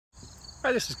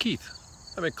Hi, this is Keith.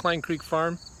 I'm at Kline Creek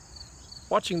Farm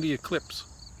watching the eclipse.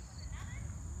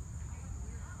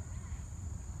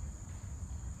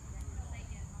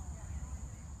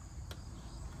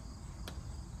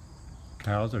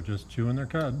 Cows are just chewing their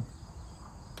cud.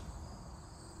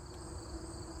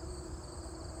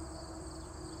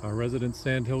 Our resident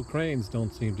sandhill cranes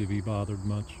don't seem to be bothered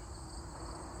much.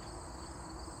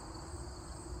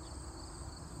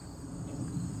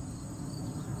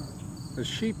 The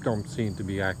sheep don't seem to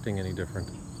be acting any different.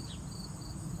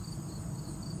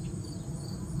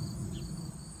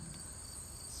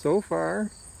 So far,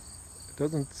 it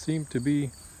doesn't seem to be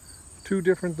too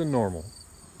different than normal.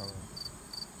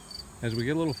 As we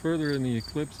get a little further in the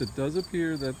eclipse, it does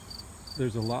appear that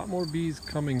there's a lot more bees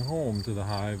coming home to the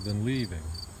hive than leaving.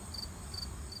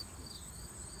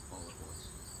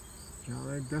 Yeah,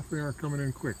 they definitely are coming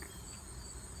in quick.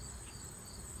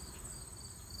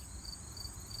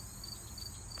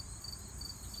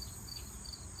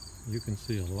 You can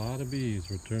see a lot of bees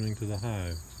returning to the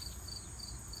hive.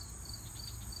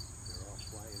 They're all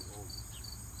flying home.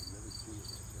 I've never seen it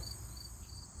like that.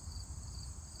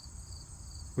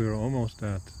 We are almost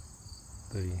at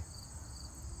the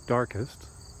darkest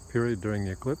period during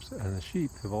the eclipse, and the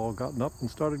sheep have all gotten up and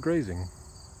started grazing.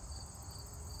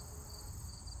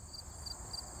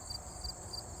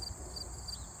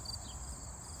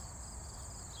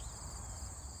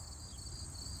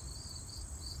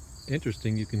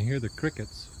 Interesting, you can hear the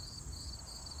crickets.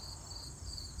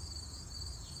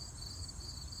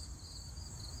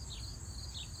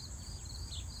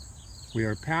 We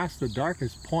are past the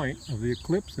darkest point of the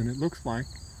eclipse, and it looks like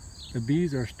the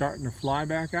bees are starting to fly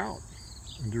back out.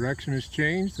 The direction has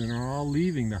changed and are all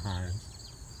leaving the hives.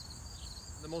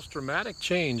 The most dramatic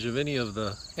change of any of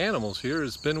the animals here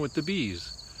has been with the bees.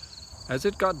 As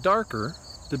it got darker,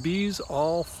 the bees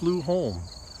all flew home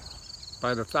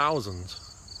by the thousands.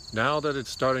 Now that it's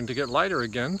starting to get lighter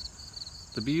again,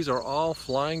 the bees are all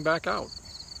flying back out.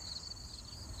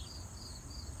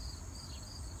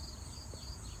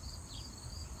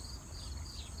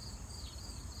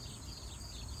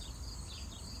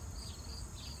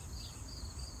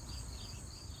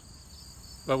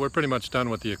 But we're pretty much done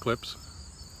with the eclipse.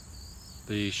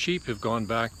 The sheep have gone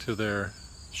back to their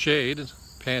shade,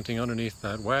 panting underneath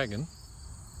that wagon.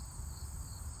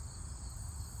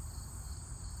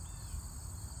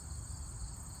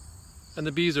 And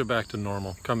the bees are back to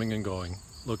normal, coming and going,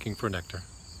 looking for nectar.